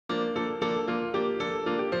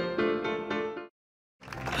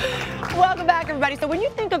Welcome back, everybody. So when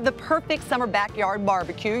you think of the perfect summer backyard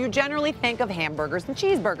barbecue, you generally think of hamburgers and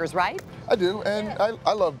cheeseburgers, right? I do, and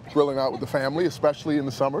I love grilling out with the family, especially in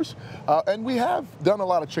the summers. And we have done a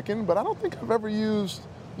lot of chicken, but I don't think I've ever used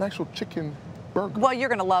an actual chicken burger. Well, you're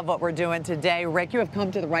going to love what we're doing today, Rick. You have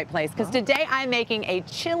come to the right place, because today I'm making a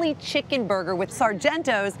chili chicken burger with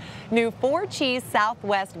Sargento's new 4-cheese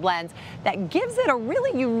Southwest blends that gives it a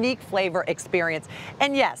really unique flavor experience.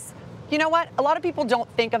 And yes, you know what? A lot of people don't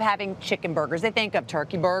think of having chicken burgers. They think of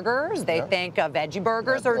turkey burgers, they think of veggie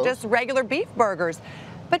burgers, or just regular beef burgers.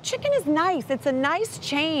 But chicken is nice. It's a nice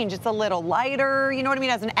change. It's a little lighter. You know what I mean?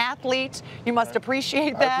 As an athlete, you must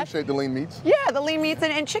appreciate that. I appreciate the lean meats. Yeah, the lean meats.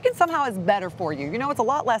 And chicken somehow is better for you. You know, it's a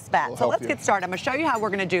lot less fat. So let's get started. I'm going to show you how we're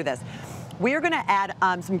going to do this. We are going to add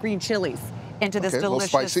some green chilies into this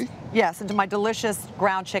delicious. A little spicy? Yes, into my delicious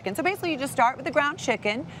ground chicken. So basically, you just start with the ground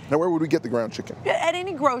chicken. Now, where would we get the ground chicken? At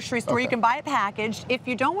any grocery store. You can buy it packaged. If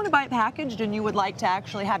you don't want to buy it packaged and you would like to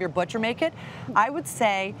actually have your butcher make it, I would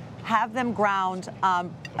say have them ground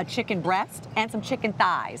a chicken breast and some chicken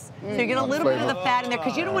thighs. So you get a little bit of the fat in there,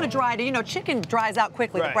 because you don't want to dry it. You know, chicken dries out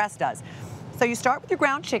quickly, the breast does. So you start with your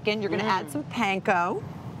ground chicken. You're going to add some panko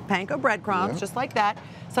breadcrumbs, just like that.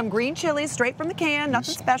 Some green chilies straight from the can,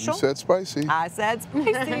 nothing special. You said spicy. I said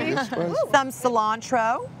spicy. Some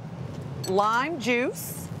cilantro, lime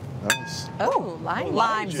juice. Nice. Oh,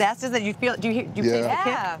 lime zest. Is that you feel? Do you taste the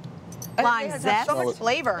kick? Lime zest. So much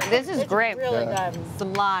flavor. This is great. Really good.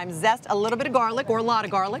 Some lime zest, a little bit of garlic or a lot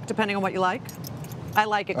of garlic, depending on what you like. I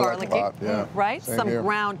like it garlicky. I like it a lot, right? Same some here.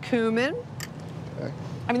 ground cumin. Okay.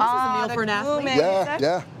 I mean, this is a meal for an athlete.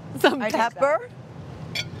 Yeah. Some pepper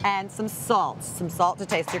and some salt to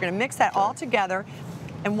taste. You're going to mix that all together.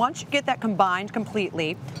 And once you get that combined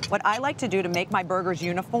completely, what I like to do to make my burgers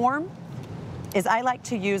uniform is I like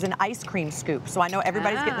to use an ice cream scoop. So I know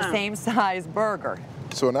everybody's getting the same size burger.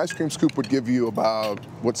 So an ice cream scoop would give you about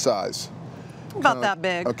what size? About that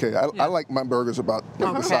big. Okay, I like my burgers about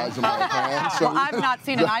the size of my hand. So well, I've not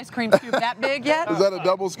seen an ice cream scoop that big yet. Is that a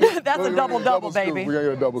double scoop? That's a double, baby. We're going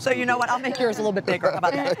to get a double scoop. So you know what? I'll make yours a little bit bigger. How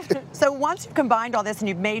about that? So once you've combined all this and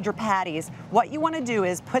you've made your patties, what you want to do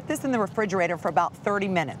is put this in the refrigerator for about 30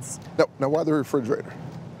 minutes. Now why the refrigerator?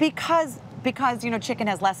 Because you know, chicken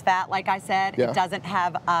has less fat, like I said. It doesn't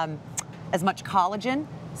have as much collagen.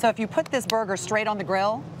 So if you put this burger straight on the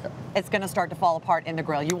grill, it's going to start to fall apart in the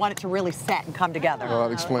grill. You want it to really set and come together. Well,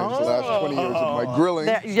 that explains the last 20 years of my grilling.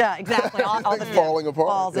 Yeah, exactly. All the falling apart.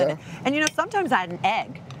 Falls in it. And you know, sometimes I add an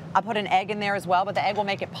egg. I put an egg in there as well, but the egg will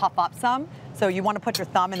make it puff up some. So you want to put your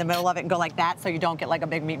thumb in the middle of it and go like that, so you don't get like a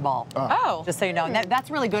big meatball. Just so you know. And that's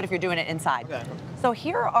really good if you're doing it inside. So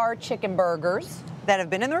here are chicken burgers that have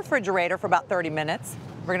been in the refrigerator for about 30 minutes.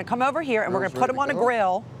 We're going to come over here and we're going to put them on a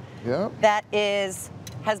grill that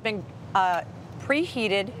has been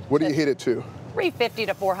preheated. What do you heat it to? 350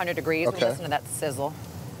 to 400 degrees. We're listening to that sizzle.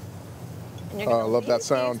 And I love that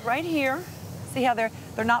sound. Right here. See how they're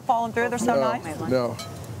not falling through? They're so nice. No.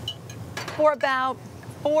 For about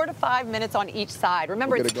 4 to 5 minutes on each side.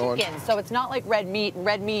 Remember, it's chicken, so it's not like red meat, and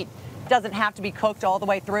red meat doesn't have to be cooked all the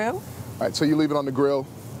way through. All right, so you leave it on the grill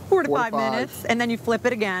 4 to 5 minutes, and then you flip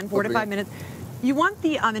it again, 4 to 5 minutes. You want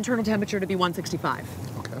the internal temperature to be 165.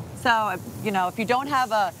 Okay. So, you know, if you don't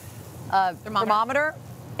have a thermometer,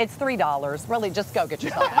 it's $3. Really, just go get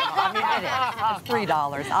yourself one. I mean, it is. It's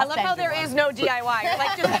 $3. I love how there is no DIY. You're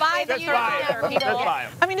like, just buy the unit.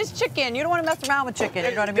 I mean, it's chicken. You don't want to mess around with chicken.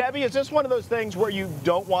 You know what I mean? Debbie, is this one of those things where you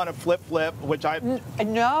don't want to flip, which I...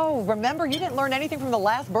 No. Remember, you didn't learn anything from the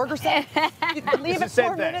last burger set. Leave it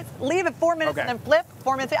 4 minutes. Leave it 4 minutes and then flip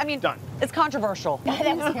 4 minutes. I mean, it's controversial.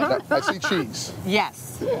 I see cheese.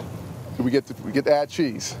 Yes. We get to add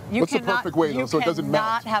cheese. What's the perfect way, though, so it doesn't melt? You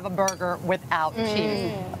cannot have a burger without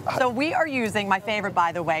cheese. So we are using, my favorite,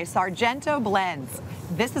 by the way, Sargento blends.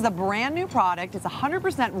 This is a brand new product. It's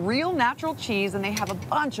 100% real natural cheese, and they have a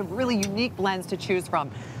bunch of really unique blends to choose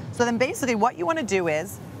from. So then basically what you want to do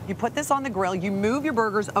is you put this on the grill, you move your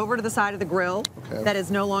burgers over to the side of the grill that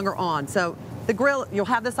is no longer on. So the grill, you'll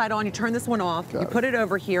have this side on, you turn this one off, you put it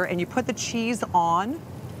over here, and you put the cheese on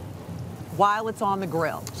while it's on the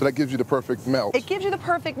grill. So that gives you the perfect melt. It gives you the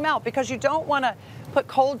perfect melt, because you don't want to put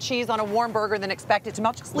cold cheese on a warm burger and then expect it to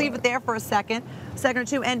melt. Just leave it there for a second or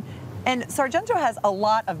two. And Sargento has a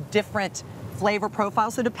lot of different flavor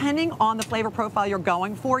profiles. So depending on the flavor profile you're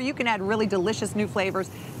going for, you can add really delicious new flavors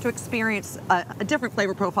to experience a different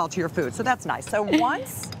flavor profile to your food. So that's nice. So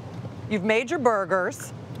once you've made your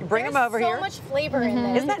burgers, you bring them over here. So much flavor in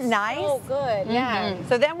this. Isn't that nice? So good. Yeah.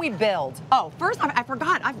 So then we build. Oh, first I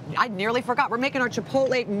forgot. I nearly forgot. We're making our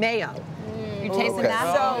chipotle mayo. You tasting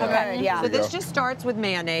that? So good. Yeah. So this just starts with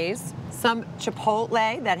mayonnaise, some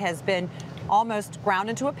chipotle that has been almost ground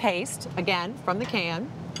into a paste, again, from the can.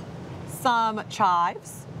 Some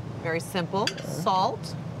chives, very simple.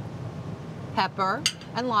 Salt, pepper,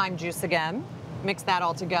 and lime juice again. Mix that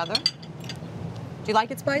all together. Do you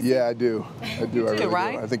like it spicy? Yeah, I do. I do. I really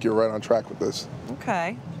right? do. I think you're right on track with this.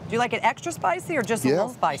 Okay. Do you like it extra spicy or just a little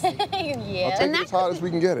spicy? I'll Yeah. take it as hot as we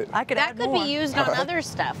can get it. I could That add could more. be used on other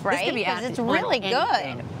stuff, right? This could be 'Cause added it's on really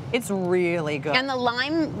anything. good. It's really good. And the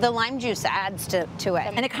lime juice adds to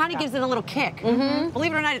it. And it kind of gives it a little kick.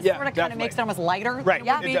 Believe it or not, it Yeah, sort of kind of makes it definitely. almost lighter. Right, Than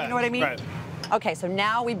it would it be, does, you know what I mean? right. Okay, so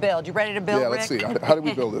now we build. You ready to build, Yeah, Rick? let's see. How do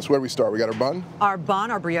we build this? Where do we start? We got our bun? Our bun,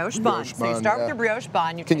 our brioche bun. Brioche So you bun, start with yeah. your brioche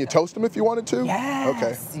bun. You Can take you a- toast them if you wanted to? Yes.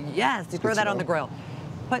 Okay. Yes. You throw good that to on the know. grill.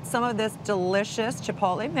 Put some of this delicious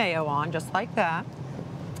chipotle mayo on, just like that.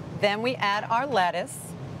 Then we add our lettuce.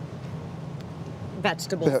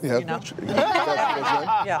 Vegetables, Yeah, you know. vegetables,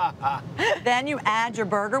 yeah. Yeah. Then you add your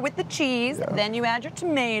burger with the cheese. Yeah. Then you add your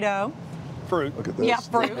tomato. Fruit. Look at this. Yeah,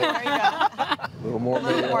 fruit. There you go. A little more A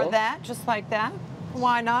little more mayo. of that, just like that.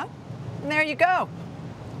 Why not? And there you go.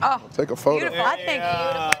 Oh, Take a photo. beautiful. I think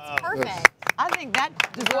It's perfect. I think that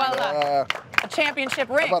deserves a championship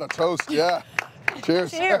ring. How about a toast? Yeah.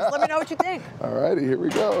 Cheers. Cheers. Let me know what you think. All righty, here we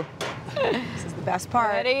go. This is the best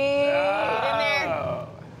part. Ready? Get in there.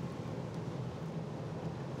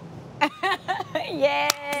 Yay!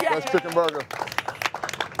 Best chicken burger.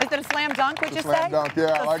 Is it a slam dunk, would you Slam say? dunk, yeah,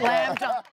 I A like slam that. dunk.